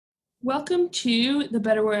Welcome to the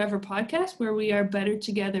Better Wherever podcast, where we are better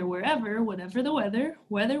together wherever, whatever the weather,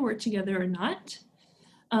 whether we're together or not.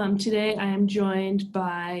 Today I am joined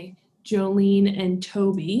by Jolene and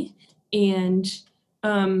Toby, and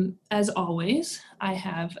as always, I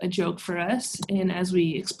have a joke for us. And as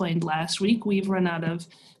we explained last week, we've run out of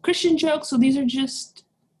Christian jokes, so these are just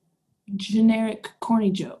generic, corny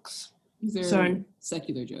jokes. These are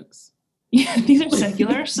secular jokes. Yeah, these are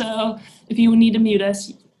secular, so if you need to mute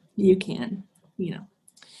us, you can,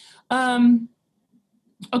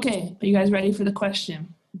 Okay, are you guys ready for the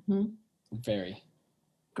question? Mm-hmm. Very.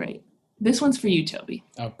 Great. This one's for you, Toby.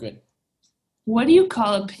 Oh, good. What do you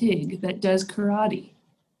call a pig that does karate?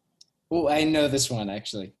 Oh, I know this one,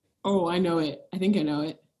 actually. Oh, I know it. I think I know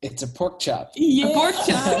it. It's a pork chop. Yeah. A pork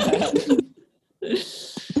chop.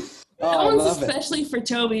 That one's love especially for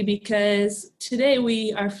Toby because today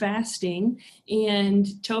we are fasting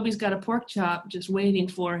and Toby's got a pork chop just waiting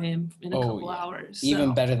for him in a couple hours.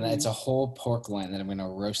 Even better than that, it's a whole pork loin that I'm going to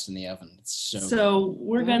roast in the oven. It's so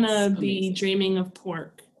we're going to be amazing. dreaming of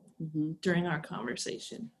pork during our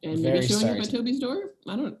conversation. And maybe showing up at Toby's door?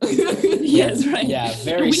 I don't know. Yes, right. Yeah,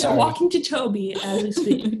 very we sorry. are walking to Toby as we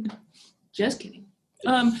speak. Just kidding.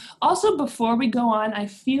 Also, before we go on, I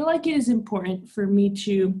feel like it is important for me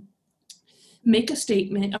to make a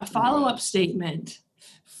follow-up statement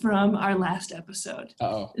from our last episode.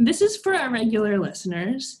 Uh-oh. And this is for our regular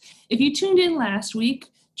listeners. If you tuned in last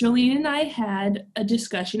week, Jolene and I had a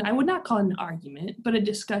discussion. I would not call it an argument, but a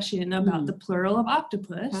discussion about the plural of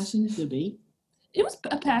octopus. Passionate debate. It was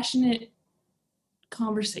a passionate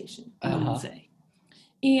conversation, I would say.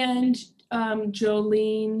 And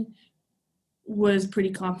Jolene was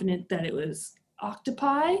pretty confident that it was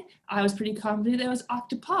octopi. I was pretty confident that it was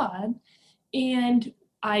octopod. And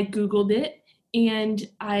I Googled it, and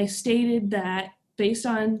I stated that based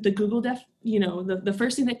on the Google the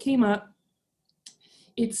first thing that came up,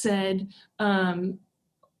 it said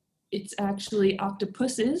it's actually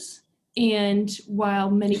octopuses. And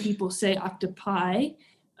while many people say octopi,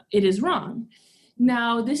 it is wrong.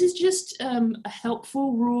 Now, this is just a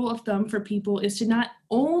helpful rule of thumb for people is to not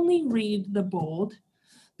only read the bold,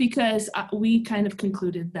 because we kind of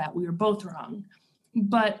concluded that we were both wrong.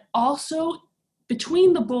 But also,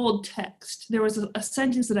 between the bold text, there was a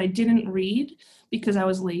sentence that I didn't read because I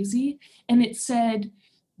was lazy, and it said,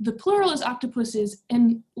 the plural is octopuses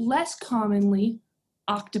and less commonly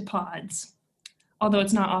octopods, although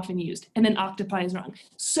it's not often used, and then octopi is wrong.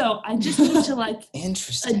 So I just need to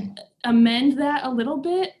Interesting. Amend that a little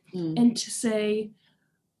bit and to say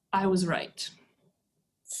I was right.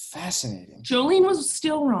 Fascinating. Jolene was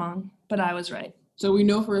still wrong, but I was right. So we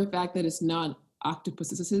know for a fact that it's not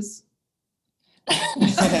octopuses.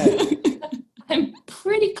 I'm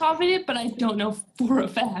pretty confident, but I don't know for a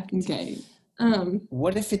fact. Okay.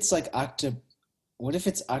 What if it's like What if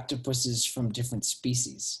it's octopuses from different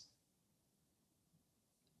species?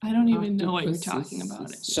 I don't even know what you're talking about.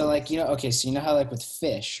 So so you know how with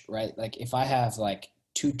fish, right? Like if I have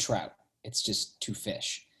 2 trout, it's just 2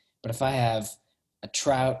 fish. But if I have a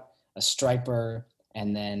trout, a striper,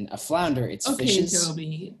 and then a flounder, it's fishes. Okay,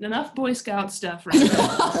 Toby, enough Boy Scout stuff right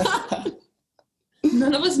now.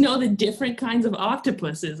 None of us know the different kinds of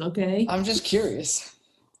octopuses, okay? I'm just curious.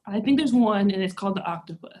 I think there's one, and it's called the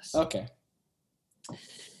octopus. Okay.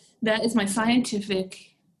 That is my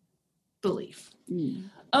scientific belief.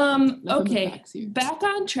 Okay, back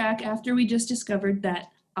on track after we just discovered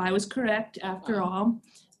that I was correct after all.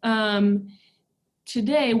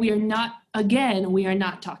 Today we are not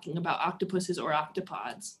talking about octopuses or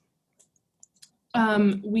octopods.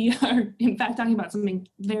 We are, in fact, talking about something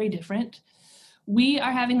very different. We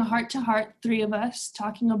are having a heart-to-heart, 3 of us,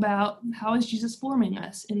 talking about how is Jesus forming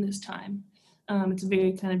us in this time. It's a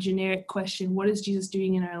very kind of generic question. What is Jesus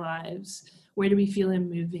doing in our lives? Where do we feel him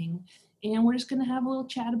moving? And we're just going to have a little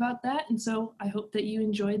chat about that. And so I hope that you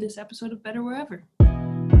enjoy this episode of Better Wherever.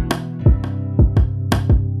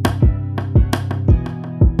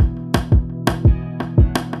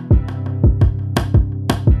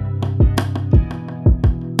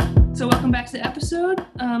 So welcome back to the episode.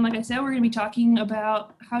 Like I said, we're going to be talking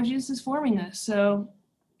about how Jesus is forming us. So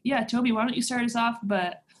yeah, Toby, why don't you start us off?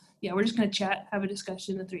 But yeah, we're just going to chat, have a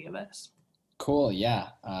discussion, the 3 of us. Cool. Yeah.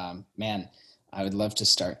 Man, I would love to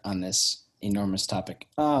start on this enormous topic.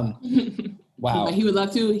 Wow. But he would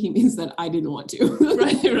love to. He means that I didn't want to.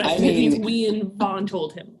 Right. I mean, it means we and Vaughn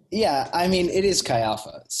told him. Yeah. I mean, it is Chi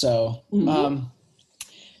Alpha. So,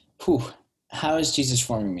 how is Jesus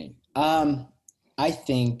forming me? I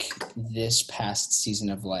think this past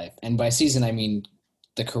season of life, and by season, I mean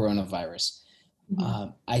the coronavirus.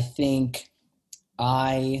 I think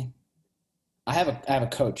I I have a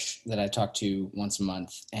coach that I talk to once a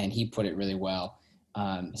month, and he put it really well.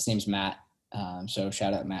 His name's Matt. So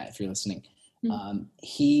shout out Matt if you're listening.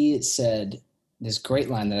 He said this great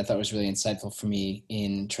line that I thought was really insightful for me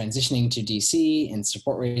in transitioning to DC and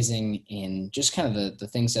support raising in just kind of the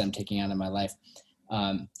things that I'm taking out of my life.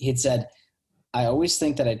 He had said, I always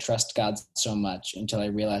think that I trust God so much until I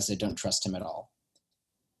realize I don't trust him at all.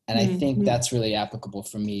 And I think that's really applicable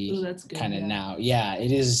for me kind of now. Yeah,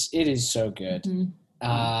 it is so good.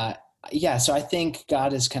 So I think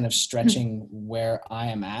God is kind of stretching where I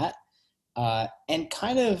am at and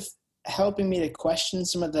kind of helping me to question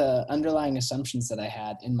some of the underlying assumptions that I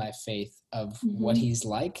had in my faith of what he's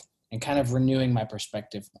like, and kind of renewing my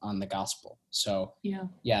perspective on the gospel. So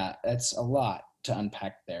yeah, that's a lot to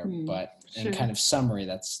unpack there, but in kind of summary,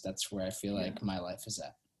 that's where I feel like my life is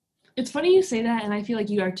at. It's funny you say that, and I feel like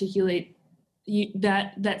you articulate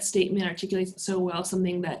that statement articulates so well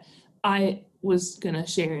something that I was gonna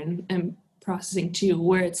share and processing too,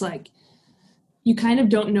 where it's like you kind of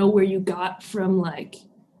don't know where you got from like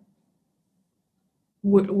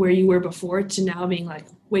where you were before to now being like,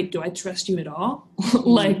 wait, do I trust you at all?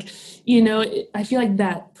 Like, I feel like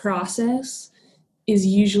that process is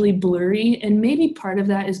usually blurry, and maybe part of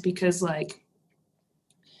that is because like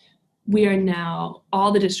we are now,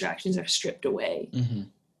 all the distractions are stripped away.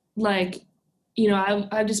 Like,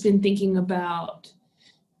 I've just been thinking about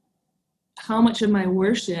how much of my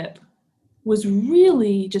worship was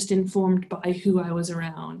really just informed by who I was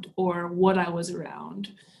around or what I was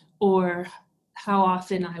around or how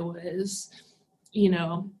often I was,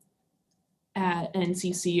 at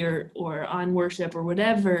NCC or on worship or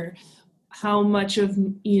whatever. How much of,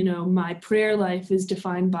 my prayer life is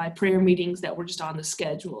defined by prayer meetings that were just on the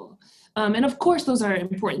schedule. And of course, those are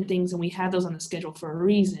important things, and we have those on the schedule for a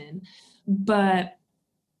reason. But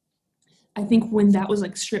I think when that was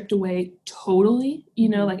like stripped away totally,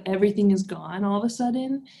 like everything is gone all of a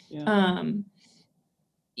sudden,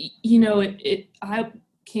 I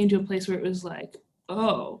came to a place where it was like,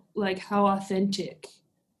 oh, like how authentic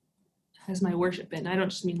has my worship been? I don't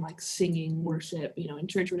just mean like singing worship, in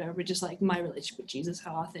church or whatever, but just like my relationship with Jesus,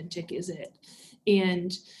 how authentic is it?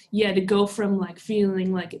 And to go from like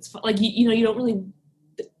feeling like it's like, you don't really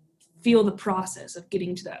feel the process of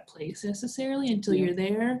getting to that place necessarily until you're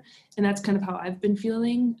there. And that's kind of how I've been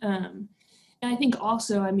feeling. And I think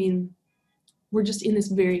also, we're just in this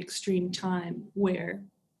very extreme time where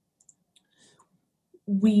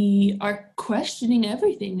we are questioning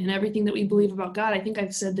everything and everything that we believe about God. I think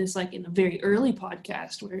I've said this like in a very early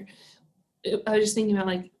podcast where I was just thinking about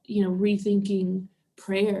like, rethinking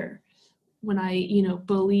prayer when I,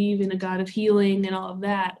 believe in a God of healing and all of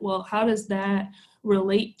that. Well, how does that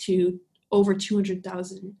relate to over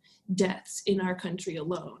 200,000 deaths in our country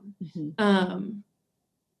alone?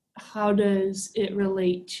 How does it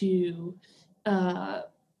relate to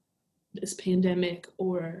this pandemic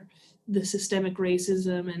or the systemic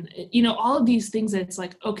racism and, all of these things that it's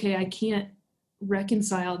like, okay, I can't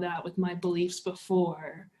reconcile that with my beliefs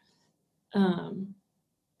before,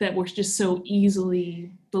 that were just so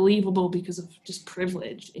easily believable because of just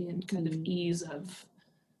privilege and kind of ease of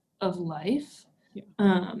life.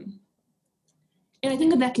 And I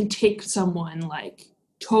think that can take someone like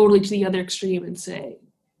totally to the other extreme and say,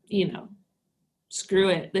 screw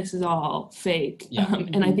it, this is all fake.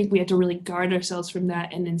 And I think we have to really guard ourselves from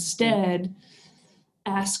that and instead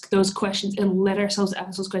ask those questions and let ourselves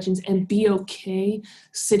ask those questions and be okay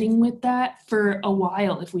sitting with that for a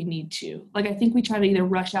while if we need to. Like, I think we try to either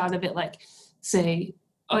rush out of it, like say,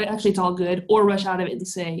 oh, actually it's all good, or rush out of it and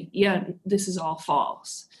say, yeah, this is all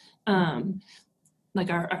false. Like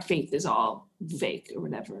our faith is all fake or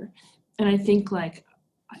whatever. And I think like,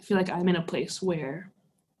 I feel like I'm in a place where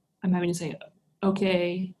I'm having to say,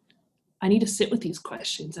 okay, I need to sit with these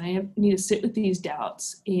questions. I need to sit with these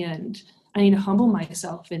doubts, and I need to humble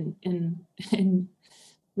myself and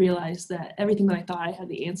realize that everything that I thought I had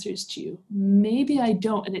the answers to, maybe I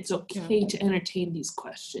don't, and it's okay to entertain these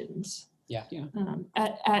questions.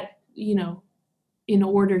 In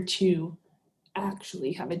order to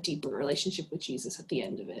actually have a deeper relationship with Jesus at the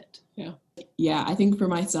end of it. Yeah, I think for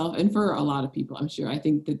myself and for a lot of people, I'm sure, I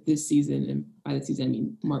think that this season, and by the season I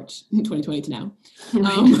mean March 2020 to now,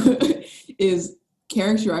 is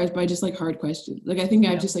characterized by just like hard questions. Like I think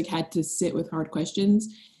I've just like had to sit with hard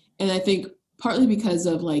questions, and I think partly because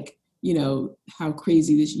of like, how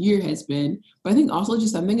crazy this year has been, but I think also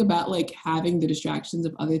just something about like having the distractions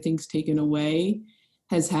of other things taken away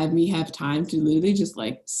has had me have time to literally just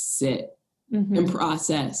like sit and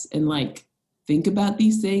process and like think about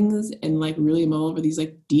these things and like really mull over these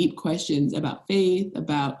like deep questions about faith,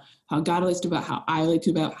 about how God relates to, about how I relate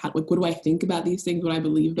to, about how, like, what do I think about these things, what do I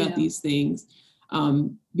believe about these things,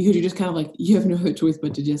 because you're just kind of like, you have no other choice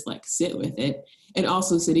but to just like sit with it. And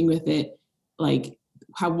also sitting with it, like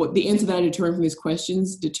what the answer that I determine from these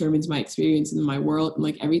questions determines my experience in my world and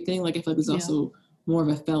like everything. Like I feel like there's also more of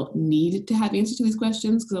a felt need to have answers to these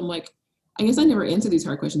questions, because I'm like, I guess I never answered these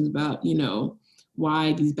hard questions about, you know,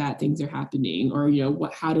 why these bad things are happening, or, you know,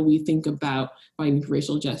 how do we think about fighting for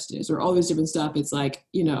racial justice, or all this different stuff. It's like,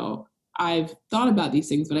 you know, I've thought about these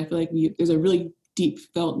things, but I feel like there's a really deep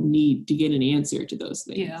felt need to get an answer to those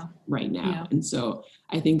things right now. And so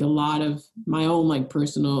I think a lot of my own like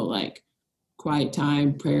personal like quiet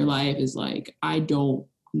time prayer life is like, I don't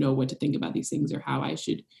know what to think about these things or how I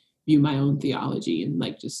should view my own theology, and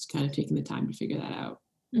like just kind of taking the time to figure that out.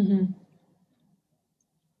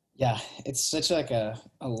 Yeah, it's such like a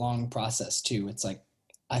long process too. It's like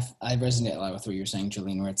I resonate a lot with what you're saying,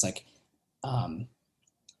 Jolene, where it's like I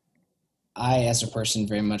as a person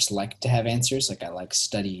very much like to have answers. Like I like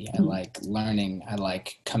study, I like learning, I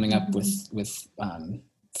like coming up with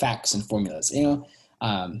facts and formulas. You know,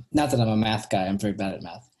 not that I'm a math guy, I'm very bad at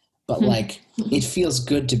math, but like it feels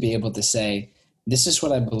good to be able to say, this is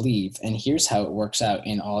what I believe, and here's how it works out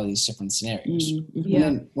in all these different scenarios.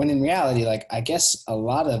 When in reality, like, I guess a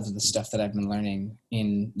lot of the stuff that I've been learning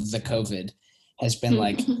in the COVID has been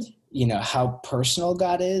like, you know, how personal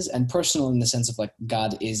God is, and personal in the sense of like,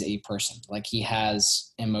 God is a person. Like he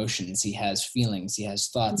has emotions, he has feelings, he has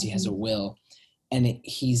thoughts, he has a will, and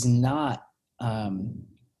he's not, I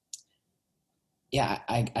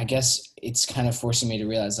guess it's kind of forcing me to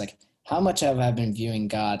realize like, how much have I been viewing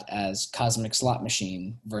God as cosmic slot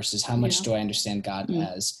machine versus how much do I understand God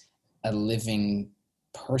as a living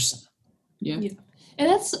person? And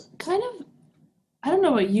that's kind of, I don't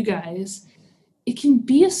know about you guys, it can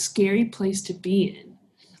be a scary place to be in.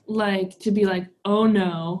 Like, to be like, oh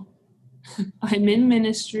no, I'm in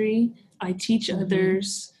ministry, I teach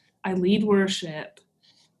others, I lead worship.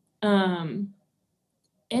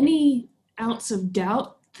 Any ounce of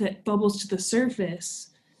doubt that bubbles to the surface,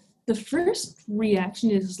 the first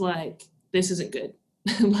reaction is like, this isn't good.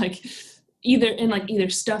 like either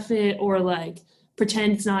stuff it or like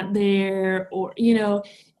pretend it's not there, or, you know,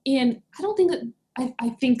 and I don't think that, I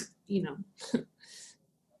think, you know,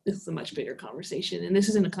 this is a much bigger conversation, and this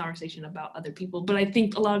isn't a conversation about other people, but I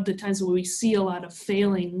think a lot of the times when we see a lot of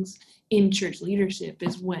failings in church leadership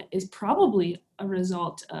is probably a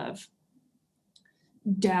result of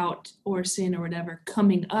doubt or sin or whatever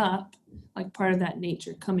coming up, like part of that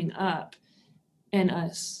nature coming up, and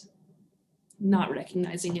us not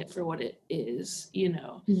recognizing it for what it is, you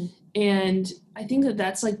know. And I think that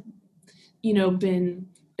that's like, you know, been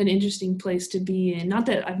an interesting place to be in. Not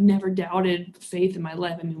that I've never doubted faith in my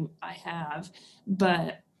life, I mean, I have,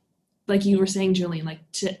 but like you were saying, Jolene, like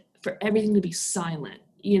for everything to be silent,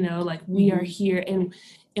 you know, like we are here and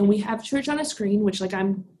we have church on a screen, which like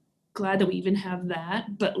I'm glad that we even have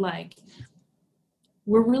that, but like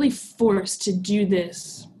we're really forced to do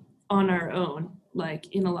this on our own,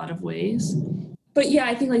 like in a lot of ways. But yeah,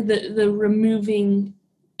 I think like the removing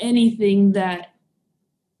anything that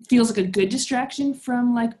feels like a good distraction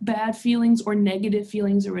from like bad feelings or negative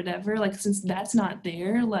feelings or whatever, like since that's not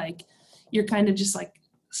there, like you're kind of just like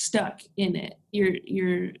stuck in it.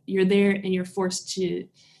 You're there and you're forced to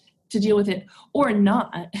deal with it or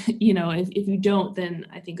not. You know, if you don't, then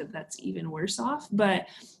I think that's even worse off. But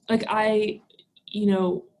like I, you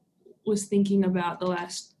know, was thinking about the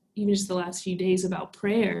last few days about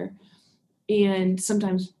prayer, and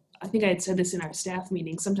sometimes, I think I had said this in our staff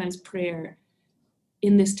meeting, sometimes prayer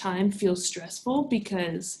in this time feels stressful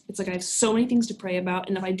because it's like I have so many things to pray about,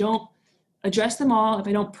 and if I don't address them all, if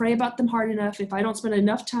I don't pray about them hard enough, if I don't spend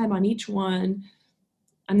enough time on each one,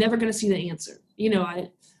 I'm never going to see the answer. You know,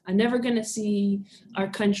 I'm never going to see our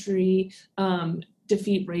country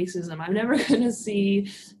defeat racism. I'm never going to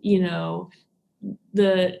see, you know,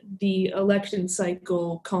 the election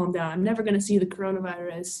cycle calm down. I'm never going to see the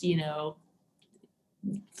coronavirus, you know,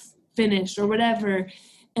 finished or whatever.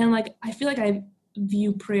 And like, I feel like I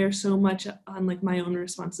view prayer so much on like my own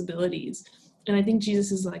responsibilities. And I think Jesus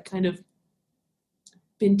has like kind of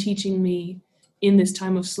been teaching me in this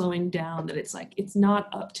time of slowing down that it's like, it's not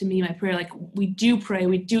up to me, my prayer. Like we do pray,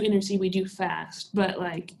 we do intercede, we do fast, but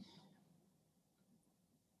like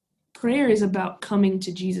prayer is about coming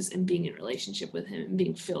to Jesus and being in relationship with him and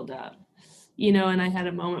being filled up, you know. And I had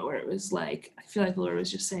a moment where it was like, I feel like the Lord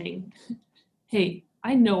was just saying, hey,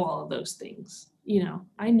 I know all of those things, you know,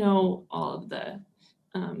 I know all of the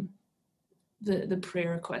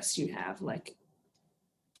prayer requests you have, like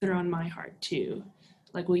are on my heart too.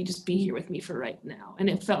 Like, will you just be here with me for right now? And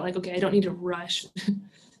it felt like, okay, I don't need to rush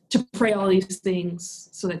to pray all these things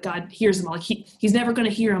so that God hears them all. Like he's never going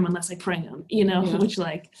to hear them unless I pray them, which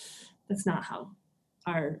like, that's not how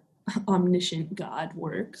our omniscient God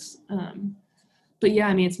works. But yeah,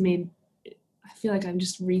 I mean, I feel like I'm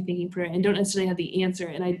just rethinking prayer and don't necessarily have the answer.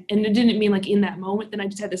 And it didn't mean like in that moment, then I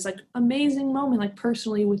just had this like amazing moment, like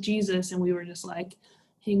personally with Jesus. And we were just like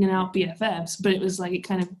hanging out BFFs, but it was like, it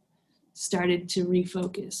kind of started to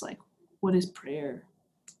refocus, like, what is prayer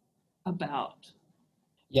about?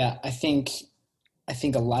 Yeah, I think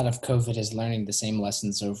a lot of COVID is learning the same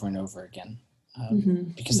lessons over and over again.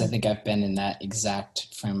 Because I think I've been in that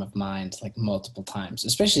exact frame of mind like multiple times,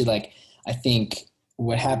 especially like, I think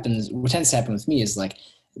what tends to happen with me is like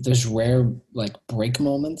those rare like break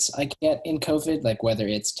moments I get in COVID, like whether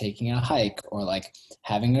it's taking a hike or like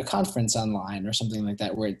having a conference online or something like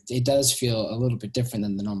that, where it does feel a little bit different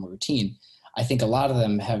than the normal routine. I think a lot of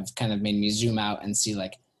them have kind of made me zoom out and see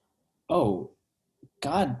like, oh,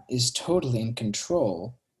 God is totally in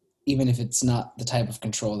control, even if it's not the type of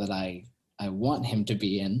control that I want him to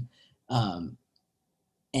be in.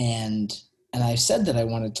 And I said that I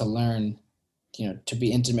wanted to learn, to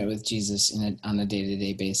be intimate with Jesus on a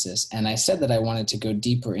day-to-day basis. And I said that I wanted to go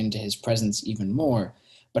deeper into his presence even more,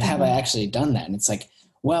 but have I actually done that? And it's like,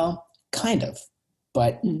 well, kind of,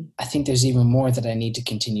 but I think there's even more that I need to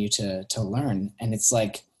continue to learn. And it's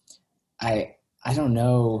like, I don't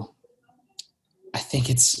know. I think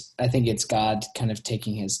it's God kind of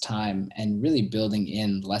taking his time and really building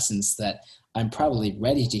in lessons that I'm probably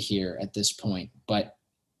ready to hear at this point, but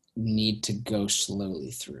need to go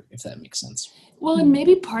slowly through, if that makes sense. Well, and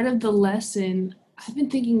maybe part of the lesson, I've been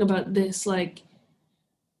thinking about this, like,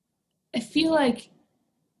 I feel like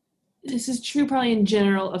this is true probably in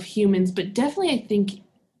general of humans, but definitely I think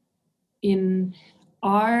in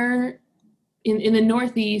the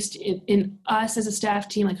Northeast, in us as a staff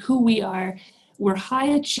team, like who we are, we're high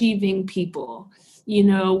achieving people,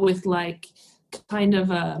 with like kind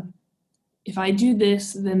of if I do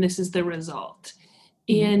this, then this is the result.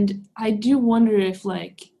 And I do wonder if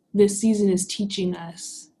like this season is teaching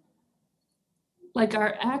us like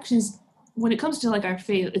our actions when it comes to like our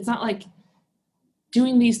faith, it's not like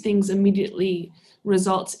doing these things immediately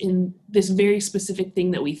results in this very specific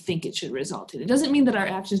thing that we think it should result in. It doesn't mean that our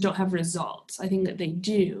actions don't have results. I think that they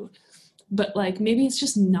do, but like maybe it's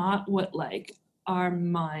just not what like our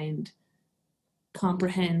mind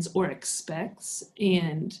comprehends or expects.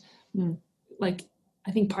 And like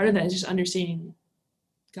I think part of that is just understanding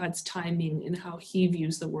God's timing and how he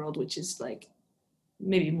views the world, which is like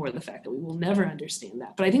maybe more the fact that we will never understand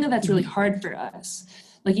that. But I think that that's really hard for us.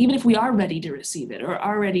 Like even if we are ready to receive it or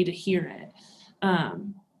are ready to hear it,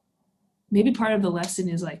 maybe part of the lesson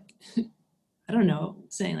is like, I don't know,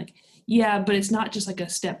 saying like, yeah, but it's not just like a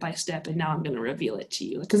step by step and now I'm going to reveal it to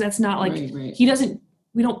you. Because that's not like,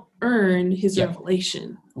 we don't earn his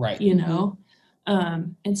revelation, right?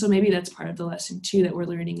 And so maybe that's part of the lesson too that we're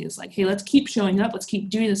learning is like, hey, let's keep showing up, let's keep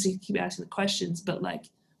doing this, keep asking the questions, but like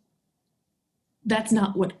that's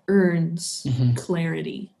not what earns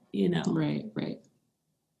clarity, Right.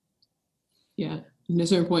 Yeah. And at a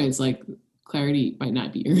certain point, it's like clarity might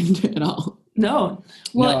not be earned at all. No.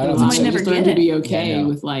 Well, you might never just get learn to it. be okay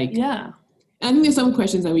with like, I think there's some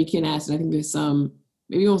questions that we can ask, and I think there's some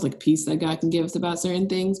maybe almost like peace that God can give us about certain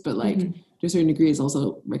things, but like to a certain degree, it's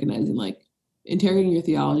also recognizing like interrogating your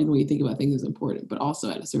theology and the way you think about things is important, but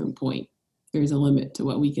also at a certain point, there's a limit to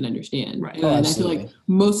what we can understand. Right. And I feel like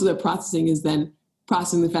most of the processing is then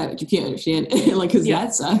processing the fact that you can't understand it, like, because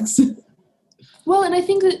that sucks. Well, and I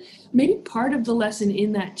think that maybe part of the lesson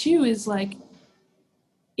in that too is like,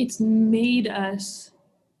 it makes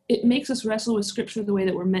us wrestle with scripture the way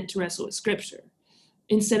that we're meant to wrestle with scripture,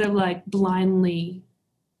 instead of like blindly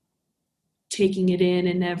taking it in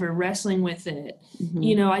and never wrestling with it.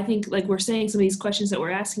 I think like we're saying some of these questions that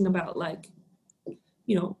we're asking about, like,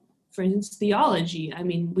 for instance, theology. I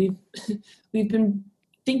mean, we've been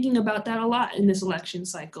thinking about that a lot in this election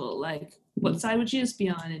cycle, like what side would Jesus be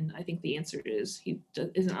on? And I think the answer is he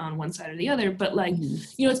isn't on one side or the other, but like,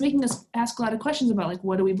 it's making us ask a lot of questions about like,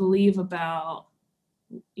 what do we believe about,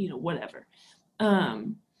 whatever.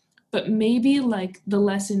 But maybe like the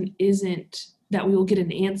lesson isn't that we will get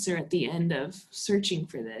an answer at the end of searching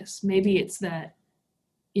for this. Maybe it's that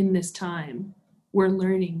in this time, we're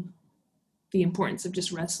learning the importance of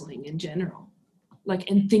just wrestling in general, like,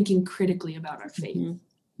 and thinking critically about our faith.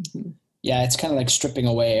 Yeah, it's kind of like stripping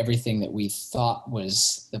away everything that we thought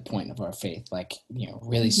was the point of our faith, like,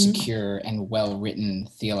 really secure and well-written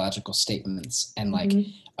theological statements, and like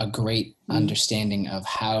a great understanding of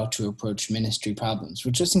how to approach ministry problems,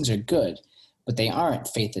 which those things are good, but they aren't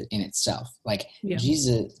faith in itself. Like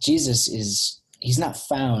Jesus he's not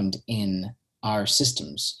found in our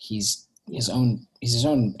systems. He's his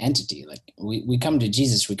own entity. Like we come to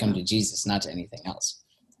Jesus, to Jesus, not to anything else.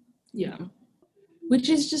 Yeah. Which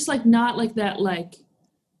is just like not like that like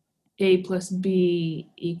A plus B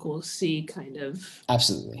equals C kind of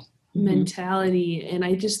Absolutely mentality. And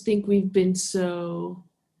I just think we've been so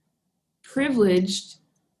privileged,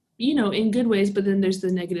 in good ways, but then there's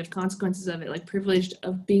the negative consequences of it, like privileged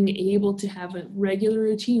of being able to have a regular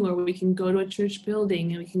routine where we can go to a church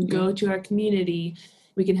building and we can go to our community,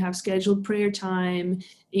 we can have scheduled prayer time,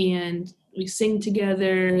 and we sing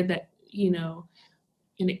together, that,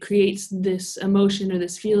 and it creates this emotion or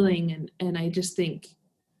this feeling. And I just think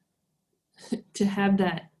to have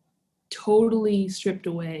that totally stripped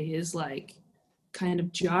away is like kind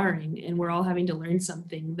of jarring, and we're all having to learn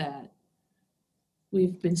something that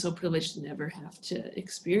we've been so privileged to never have to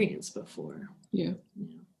experience before. Yeah,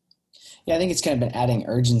 I think it's kind of been adding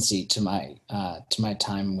urgency to my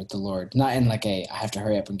time with the Lord. Not in like I have to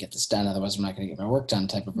hurry up and get this done, otherwise I'm not going to get my work done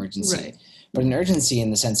type of urgency, right. But an urgency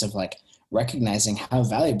in the sense of like recognizing how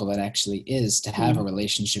valuable it actually is to have a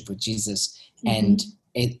relationship with Jesus. And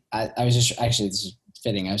I was just, actually, this is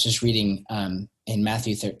fitting, I was just reading in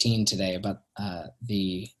Matthew 13 today about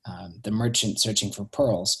the merchant searching for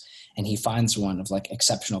pearls, and he finds one of like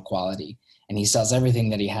exceptional quality, and he sells everything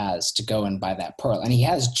that he has to go and buy that pearl, and he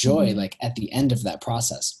has joy like at the end of that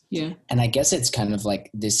process. And I guess it's kind of like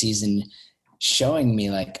this season showing me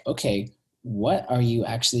like, okay, what are you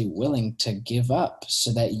actually willing to give up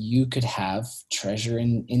so that you could have treasure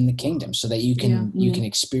in the kingdom, so that you can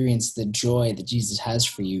experience the joy that Jesus has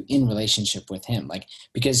for you in relationship with him? Like,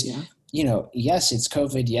 because yes, it's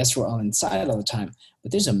COVID, yes, we're all inside all the time,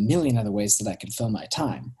 but there's a million other ways that I could fill my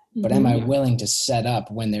time. But am I willing to set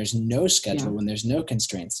up when there's no schedule, when there's no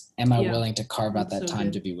constraints? Am I willing to carve out that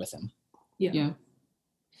time to be with him?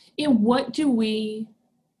 And what do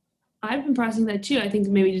I've been processing that too. I think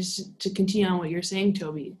maybe just to continue on what you're saying,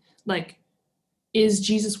 Toby, like, is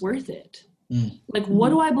Jesus worth it? Like, what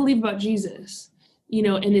do I believe about Jesus?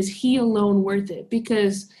 And is he alone worth it?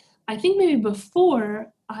 Because I think maybe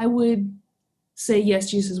before I would say,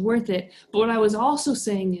 yes, Jesus is worth it. But what I was also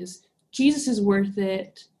saying is Jesus is worth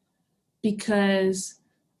it because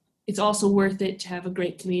it's also worth it to have a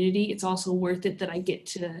great community. It's also worth it that I get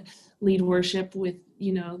to lead worship with,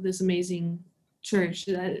 this amazing church.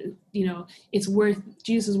 That,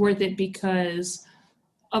 Jesus is worth it because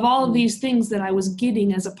of all of these things that I was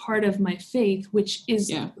getting as a part of my faith, which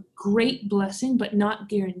is a great blessing, but not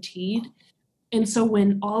guaranteed. And so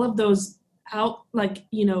when all of those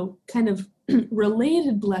kind of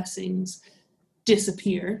related blessings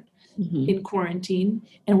disappear in quarantine,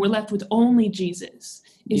 and we're left with only Jesus,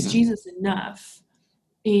 is Jesus enough?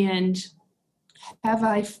 And have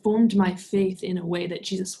I formed my faith in a way that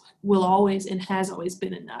Jesus will always and has always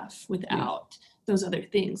been enough without those other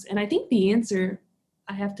things? And I think the answer,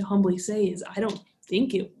 I have to humbly say, is I don't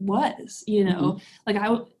think it was, like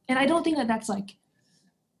I don't think that that's like,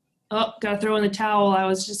 oh, gotta throw in the towel, I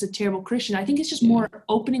was just a terrible Christian. I think it's just more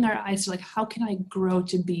opening our eyes to like, how can I grow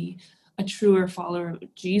to be a truer follower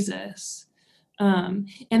of Jesus? And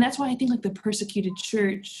that's why I think like the persecuted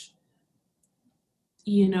church,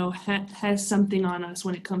 has something on us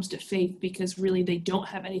when it comes to faith, because really they don't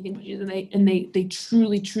have anything but Jesus, and they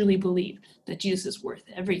truly believe that Jesus is worth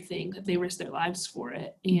everything, that they risk their lives for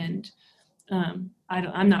it. And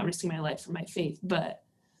I'm not risking my life for my faith, but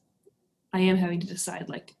I am having to decide,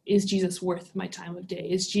 like, is Jesus worth my time of day?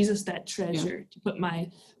 Is Jesus that treasure to put my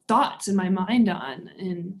thoughts and my mind on,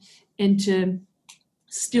 and to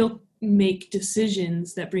still make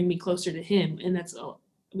decisions that bring me closer to him? And that's all.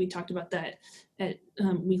 We talked about that at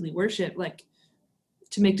weekly worship, like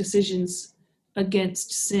to make decisions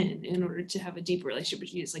against sin in order to have a deeper relationship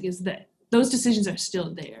with Jesus. Like, is that those decisions are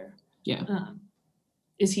still there?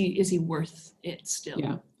 Is he worth it still?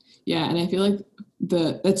 Yeah. And I feel like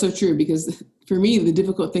that's so true, because for me, the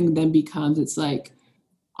difficult thing then becomes, it's like,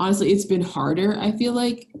 honestly, it's been harder, I feel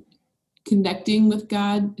like, connecting with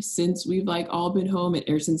God since we've like all been home,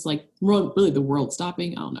 or since like really the world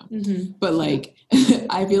stopping. I don't know. But like,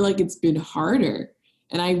 I feel like it's been harder,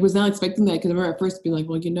 and I was not expecting that, because I remember at first being like,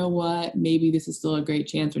 well, you know what, maybe this is still a great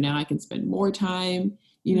chance where now I can spend more time,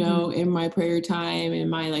 in my prayer time and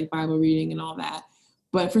my like Bible reading and all that.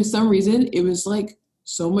 But for some reason, it was like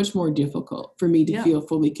so much more difficult for me to feel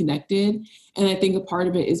fully connected. And I think a part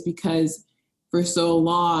of it is because for so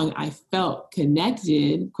long I felt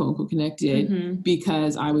connected, quote unquote connected,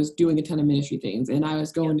 because I was doing a ton of ministry things and I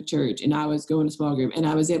was going to church and I was going to small group and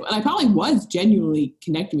I probably was genuinely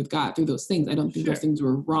connecting with God through those things. I don't think those things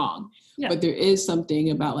were wrong, but there is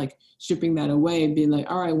something about like stripping that away and being like,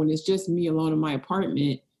 all right, when it's just me alone in my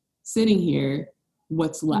apartment sitting here,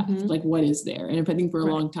 what's left? Like, what is there? And if I think for a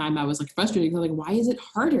long time I was like frustrated, because like, why is it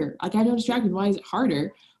harder? Like, I know distracted. Why is it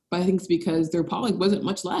harder? But I think it's because there probably wasn't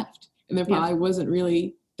much left. And there probably wasn't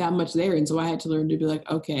really that much there. And so I had to learn to be like,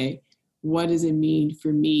 okay, what does it mean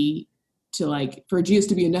for me to like, for Jesus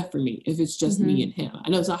to be enough for me if it's just me and him? I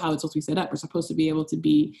know it's not how it's supposed to be set up. We're supposed to be able to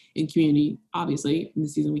be in community. Obviously, in the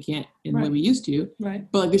season we can't in the way we used to.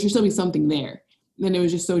 But like, there should still be something there. And it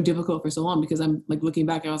was just so difficult for so long because I'm like looking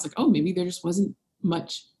back and I was like, oh, maybe there just wasn't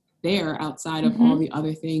much there outside of all the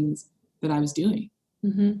other things that I was doing.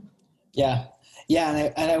 Yeah.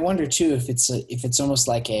 Yeah, and I wonder too if it's almost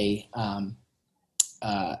like it's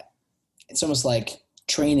almost like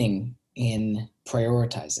training in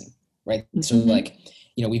prioritizing, right? So like,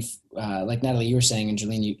 you know, we've like Natalie, you were saying, and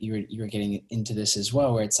Jolene, you were getting into this as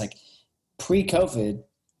well, where it's like pre-COVID,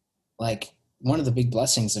 like one of the big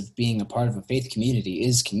blessings of being a part of a faith community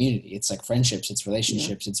is community. It's like friendships, it's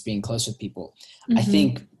relationships, it's being close with people. I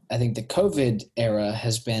think the COVID era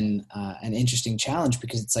has been an interesting challenge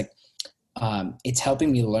because it's like, it's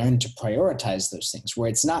helping me learn to prioritize those things where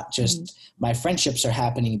it's not just my friendships are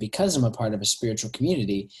happening because I'm a part of a spiritual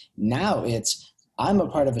community. Now it's, I'm a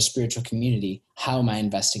part of a spiritual community. How am I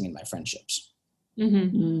investing in my friendships?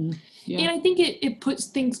 And I think it puts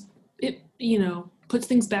things, puts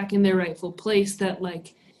things back in their rightful place that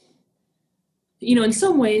like, in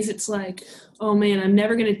some ways it's like, oh man, I'm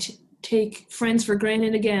never going to take friends for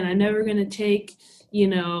granted again. I'm never going to take,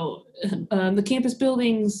 the campus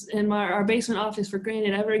buildings and our basement office for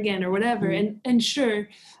granted ever again or whatever. And sure,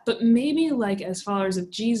 but maybe like as followers of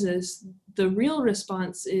Jesus, the real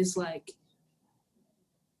response is like,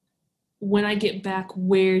 when I get back,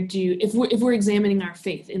 if we're examining our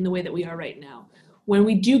faith in the way that we are right now, when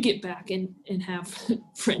we do get back and have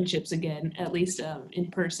friendships again, at least in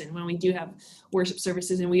person, when we do have worship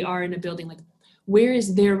services and we are in a building, like where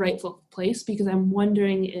is their rightful place? Because I'm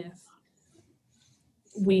wondering if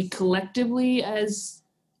we collectively as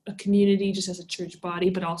a community, just as a church body,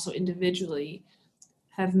 but also individually,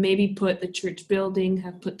 have maybe put the church building,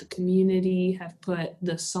 have put the community, have put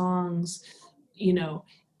the songs, in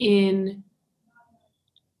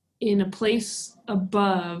a place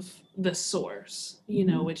above the source,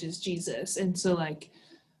 which is Jesus. And so like,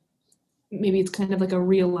 maybe it's kind of like a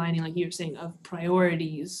realigning, like you were saying, of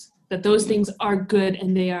priorities, that those things are good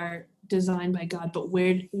and they are designed by God, but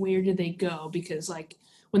where do they go? Because like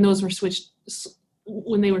when those were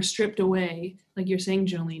when they were stripped away, like you're saying,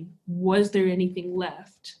 Jolene, was there anything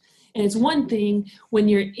left? And it's one thing when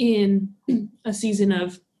you're in a season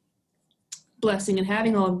of blessing and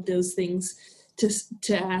having all of those things to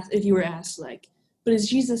ask, if you were asked like, but is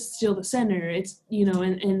Jesus still the center? It's,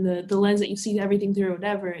 and the lens that you see everything through or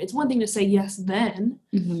whatever. It's one thing to say yes then,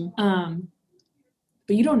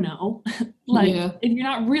 but you don't know. If you're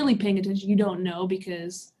not really paying attention, you don't know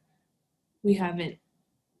because we haven't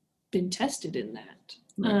been tested in that.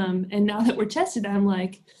 And now that we're tested, I'm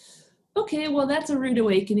like, okay, well, that's a rude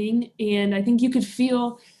awakening. And I think you could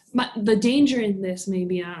feel the danger in this,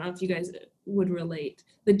 maybe, I don't know if you guys would relate.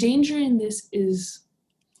 The danger in this is,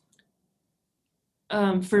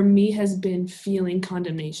 for me, has been feeling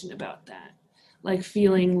condemnation about that. Like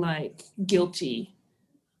feeling like guilty,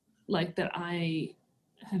 like that I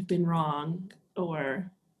have been wrong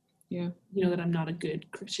or, that I'm not a good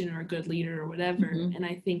Christian or a good leader or whatever. And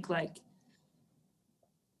I think like,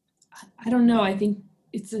 I don't know. I think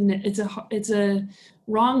it's a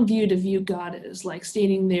wrong view to view God as like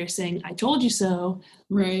standing there saying, I told you so.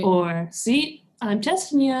 Right. Or see, I'm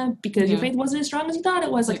testing you because your faith wasn't as strong as you thought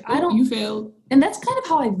it was. Like, you failed. And that's kind of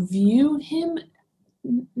how I view him,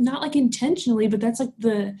 not like intentionally, but that's like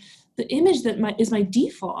the image that is my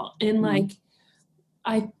default. And like,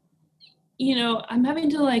 I'm having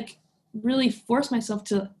to like really force myself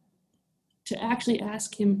to actually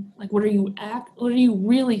ask him, like, what are you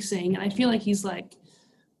really saying? And I feel like he's like,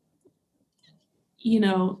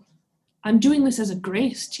 I'm doing this as a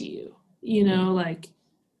grace to you, like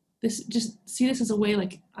this, just see this as a way,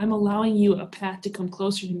 like I'm allowing you a path to come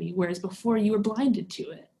closer to me. Whereas before you were blinded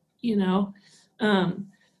to it,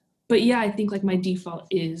 but yeah, I think like my default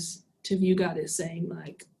is to view God as saying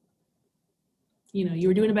like, you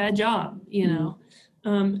were doing a bad job, and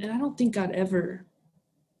I don't think God ever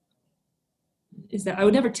is that I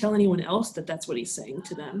would never tell anyone else that that's what he's saying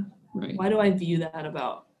to them. Right. Why do I view that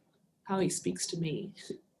about how he speaks to me?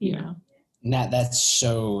 You know? Nat, that's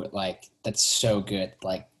so good.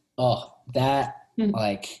 Like, oh, that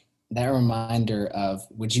like that reminder of,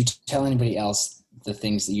 would you tell anybody else the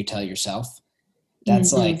things that you tell yourself?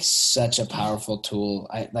 That's like such a powerful tool.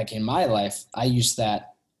 I like in my life, I use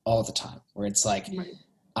that all the time, where it's like,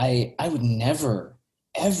 I would never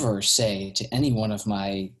ever say to any one of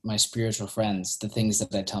my spiritual friends the things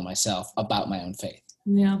that I tell myself about my own faith.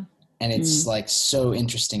 Yeah. And it's like so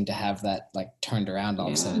interesting to have that like turned around all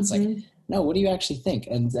of a sudden. It's like, no, what do you actually think?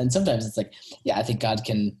 And sometimes it's like, yeah, I think God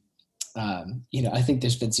can, I think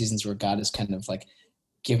there's been seasons where God has kind of like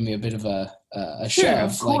given me a bit of a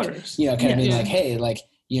shove, like, kind of being like, hey, like,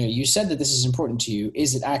 you said that this is important to you.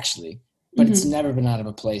 Is it actually? But it's never been out of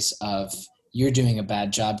a place of, you're doing a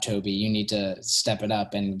bad job, Toby. You need to step it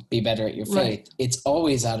up and be better at your faith. Right. It's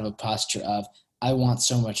always out of a posture of, I want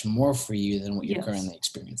so much more for you than what you're currently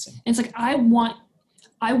experiencing. And it's like, I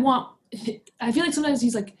feel like sometimes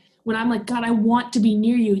he's like, when I'm like, God, I want to be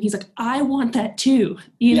near you. And he's like, I want that too.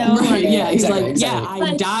 You know? Right. Like, he's like,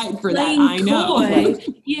 I died for that. I know.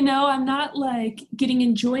 I'm not like getting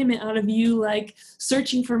enjoyment out of you, like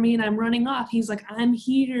searching for me and I'm running off. He's like, I'm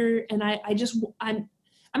here. And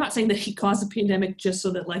I'm not saying that he caused the pandemic just so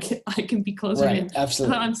that like I can be closer to him.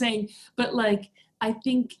 Absolutely. That's what I'm saying. But like, I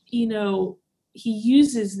think, he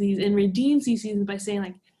uses these and redeems these seasons by saying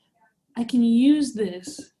like, I can use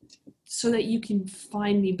this so that you can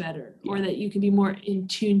find me better, or that you can be more in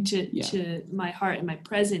tune to my heart and my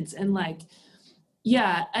presence. And like,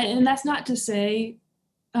 and that's not to say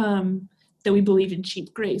that we believe in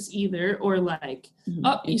cheap grace either, or like,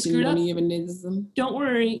 oh, you screwed up. Don't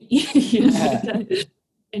worry.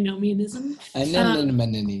 Anomianism.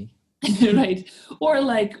 Right. Or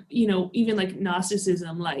like, even like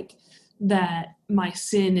Gnosticism, like that my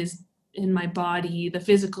sin is in my body, the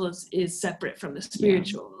physical is separate from the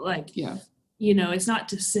spiritual. It's not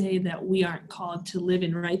to say that we aren't called to live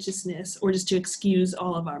in righteousness or just to excuse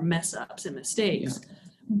all of our mess ups and mistakes.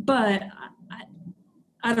 But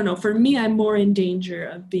I don't know, for me, I'm more in danger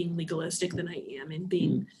of being legalistic than I am in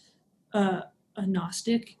being a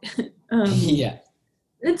Gnostic.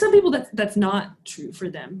 And some people that's not true for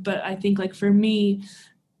them, but I think like for me,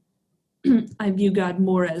 I view God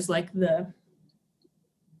more as like the,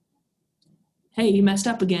 hey, you messed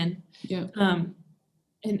up again. Yeah.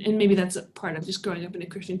 And maybe that's a part of just growing up in a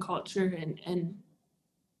Christian culture and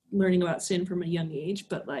learning about sin from a young age.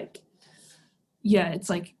 But like, it's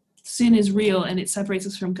like sin is real and it separates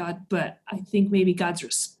us from God. But I think maybe God's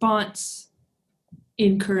response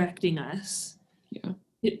in correcting us,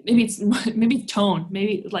 maybe it's tone.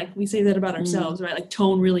 Maybe like we say that about ourselves, right? Like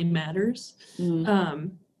tone really matters.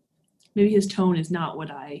 Maybe his tone is not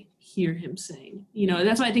what I hear him saying.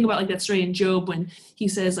 That's why I think about like that story in Job when he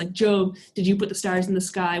says like, Job, did you put the stars in the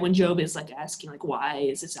sky? When Job is like asking like, why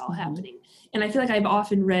is this all happening? And I feel like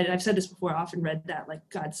I've said this before, I often read that like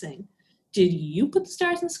God saying, did you put the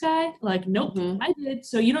stars in the sky? Like, nope, I did.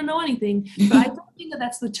 So you don't know anything. But I don't think that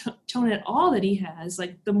that's the tone at all that he has.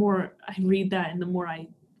 Like the more I read that and the more I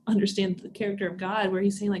understand the character of God, where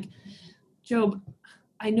he's saying like, Job,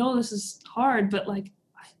 I know this is hard, but like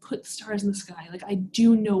I put the stars in the sky. Like I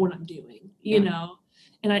do know what I'm doing, you know?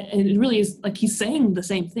 And it really is like he's saying the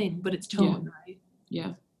same thing, but it's tone, right?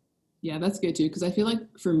 Yeah. Yeah, that's good too. Because I feel like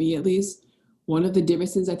for me at least, one of the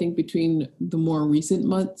differences I think between the more recent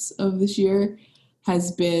months of this year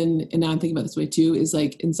has been, and now I'm thinking about this way too, is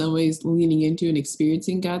like in some ways leaning into and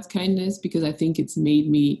experiencing God's kindness, because I think it's made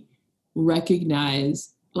me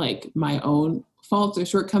recognize like my own faults or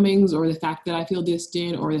shortcomings, or the fact that I feel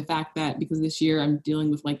distant, or the fact that because this year I'm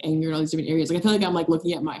dealing with like anger in all these different areas. Like I feel like I'm like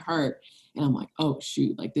looking at my heart and I'm like, oh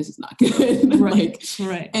shoot, like this is not good.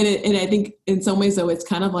 Right. And I think in some ways though, it's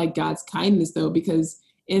kind of like God's kindness though, because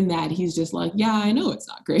in that he's just like, yeah, I know it's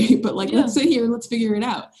not great, but like, let's sit here and let's figure it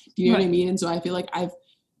out. Do you know what I mean? And so I feel like I've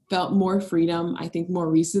felt more freedom, I think more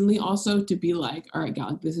recently also, to be like, all right,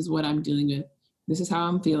 God, this is what I'm dealing with. This is how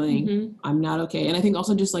I'm feeling. I'm not okay. And I think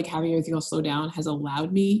also just like having everything else slow down has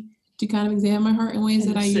allowed me to kind of examine my heart in ways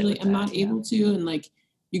that I usually am not able to. And like,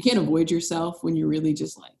 you can't avoid yourself when you're really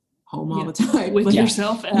just like home all the time. With like,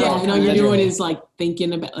 yourself. I know you're doing is like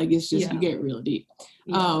thinking about, like, it's just, you get real deep.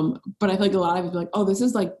 But I feel like a lot of people are like, oh, this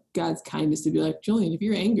is like God's kindness to be like, Jolene, if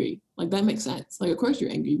you're angry, like that makes sense. Like, of course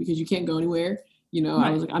you're angry because you can't go anywhere.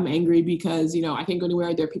 I was like, I'm angry because, I can't go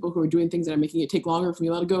anywhere. There are people who are doing things that are making it take longer for me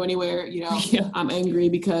to go anywhere. I'm angry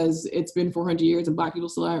because it's been 400 years and Black people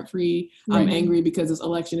still aren't free. Right. I'm angry because this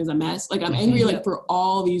election is a mess. Like, I'm angry, like for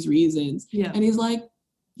all these reasons. And he's like,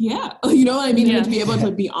 Yeah. You know what I mean? Yeah. And to be able to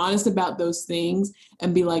be honest about those things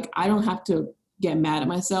and be like, I don't have to get mad at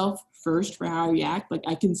myself first for how I react. Like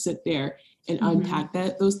I can sit there and unpack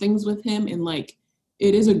those things with him. And like,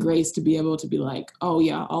 it is a grace to be able to be like, oh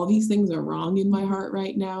yeah, all these things are wrong in my heart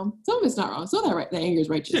right now. Some of it's not wrong. Some of that anger is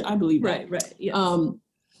righteous. Sure. I believe that. Right. Yes.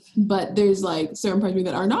 But there's like certain parts of me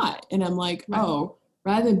that are not. And I'm like, oh,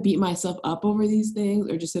 rather than beat myself up over these things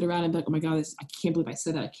or just sit around and be like, oh my God, I can't believe I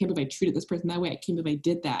said that. I can't believe I treated this person that way. I can't believe I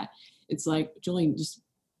did that. It's like, Jolene, just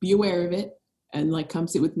be aware of it and like come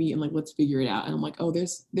sit with me and like, let's figure it out. And I'm like, oh,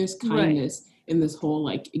 there's kindness in this whole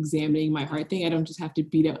like examining my heart thing. I don't just have to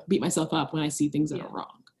beat myself up when I see things that are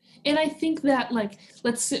wrong. And I think that like,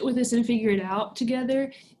 let's sit with this and figure it out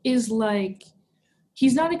together is like,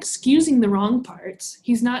 he's not excusing the wrong parts.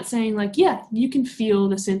 He's not saying like, yeah, you can feel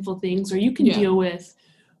the sinful things or you can deal with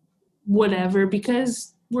whatever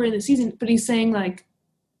because we're in the season. But he's saying like,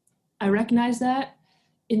 I recognize that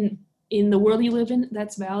in the world you live in,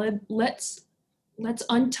 that's valid. Let's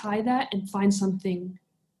untie that and find something.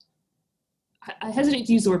 I hesitate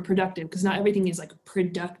to use the word productive because not everything is like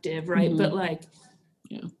productive, right? But like,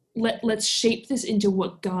 let's shape this into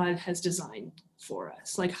what God has designed for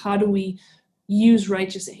us. Like, how do we use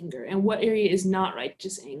righteous anger and what area is not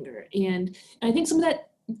righteous anger? And I think some of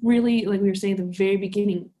that really, like we were saying at the very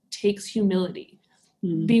beginning, takes humility.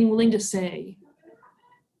 Being willing to say,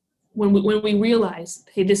 when we realize,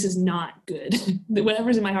 hey, this is not good, that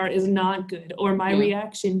whatever's in my heart is not good, or my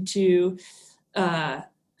reaction to,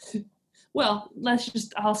 well,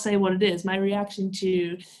 I'll say what it is. My reaction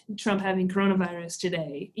to Trump having coronavirus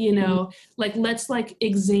today, you know, like, let's like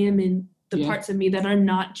examine the parts of me that are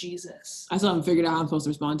not Jesus. I still haven't figured out how I'm supposed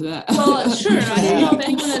to respond to that. Well, sure. I don't know if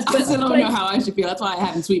anyone has, but I still don't know how I should feel. That's why I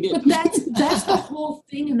haven't tweeted. But that's the whole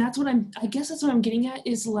thing. And that's what I guess that's what I'm getting at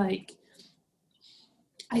is like,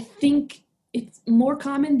 I think it's more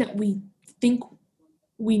common that we think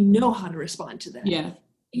we know how to respond to that. Yeah.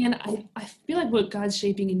 And I feel like what God's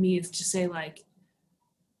shaping in me is to say like,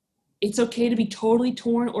 it's okay to be totally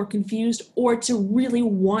torn or confused or to really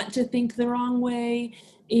want to think the wrong way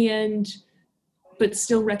but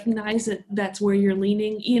still recognize that that's where you're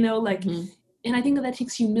leaning, you know, like, and I think that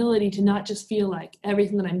takes humility to not just feel like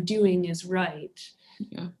everything that I'm doing is right.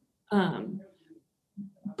 Yeah.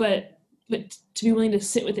 But to be willing to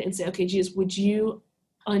sit with it and say, okay, Jesus, would you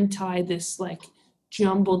untie this like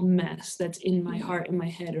jumbled mess that's in my heart and my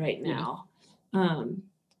head right now?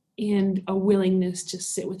 And a willingness to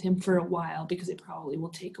sit with him for a while, because it probably will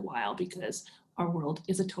take a while because our world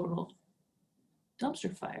is a total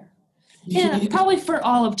dumpster fire. And probably for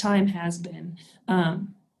all of time has been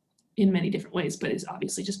in many different ways, but is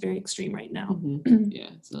obviously just very extreme right now. Yeah,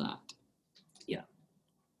 it's a lot. Yeah.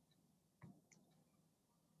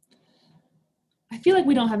 I feel like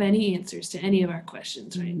we don't have any answers to any of our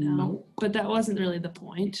questions right now, but that wasn't really the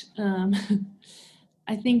point.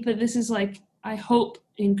 I think that this is like, I hope,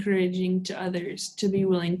 encouraging to others to be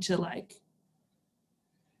willing to like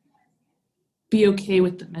be okay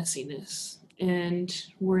with the messiness. And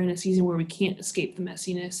we're in a season where we can't escape the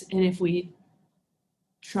messiness. And if we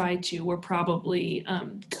try to, we're probably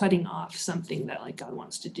cutting off something that like God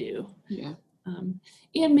wants to do. Yeah.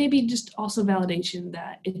 And maybe just also validation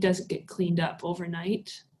that it doesn't get cleaned up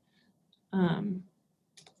overnight. And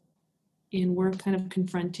we're kind of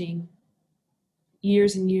confronting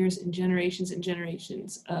years and years and generations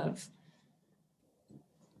of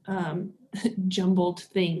jumbled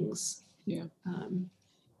things. Yeah.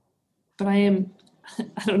 But I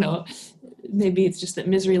don't know, maybe it's just that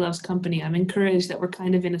misery loves company. I'm encouraged that we're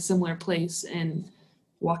kind of in a similar place and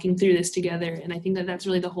walking through this together. And I think that that's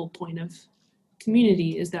really the whole point of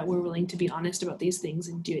community, is that we're willing to be honest about these things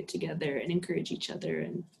and do it together and encourage each other.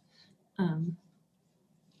 And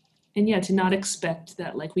yeah, to not expect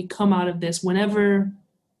that like we come out of this whenever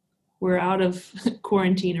we're out of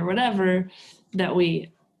quarantine or whatever, that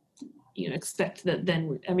we, you know, expect that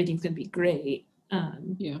then everything's going to be great.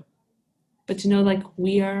 But to know like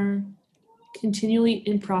we are continually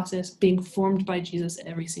in process being formed by Jesus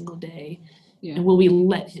every single day. Yeah. And will we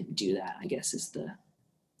let him do that, I guess, is the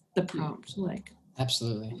prompt. Yeah. Like,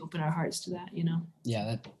 absolutely open our hearts to that, you know? Yeah,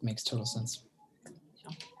 that makes total sense.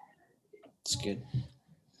 Yeah. It's good.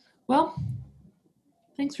 Well,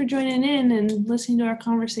 thanks for joining in and listening to our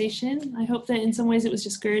conversation. I hope that in some ways it was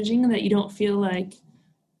discouraging, that you don't feel like,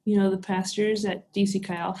 you know, the pastors at DC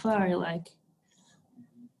Chi Alpha are like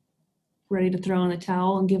ready to throw in the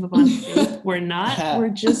towel and give up on faith. We're not. We're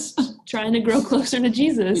just trying to grow closer to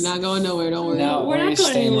Jesus. You're not going nowhere. Don't worry. No, we're not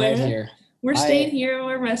going anywhere. Right here. We're staying here.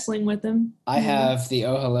 We're wrestling with them. I have the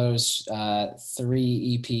Oh Hello's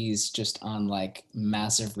 3 EPs just on like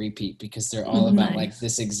massive repeat because they're all about like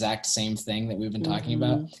this exact same thing that we've been talking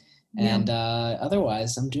about. And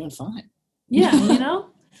otherwise, I'm doing fine. Yeah, you know,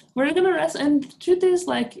 we're gonna wrestle. And the truth is,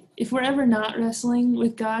 like, if we're ever not wrestling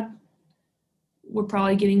with God, we're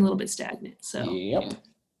probably getting a little bit stagnant. So Yep.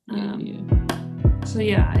 So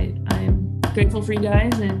yeah, I'm grateful for you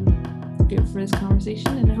guys and grateful for this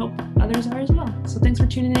conversation, and I hope others are as well. So thanks for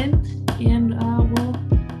tuning in, and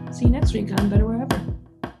we'll see you next week on Better Wherever.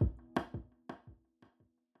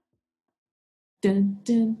 Dun,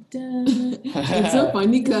 dun, dun. It's so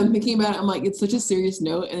funny because I'm thinking about it. I'm like, it's such a serious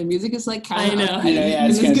note, and the music is like kind of. I know. Upbeat. Yeah,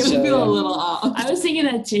 It's it's gonna chill, feel yeah. a little off. I was thinking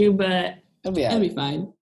that too, but It'll be all That'll right. be fine.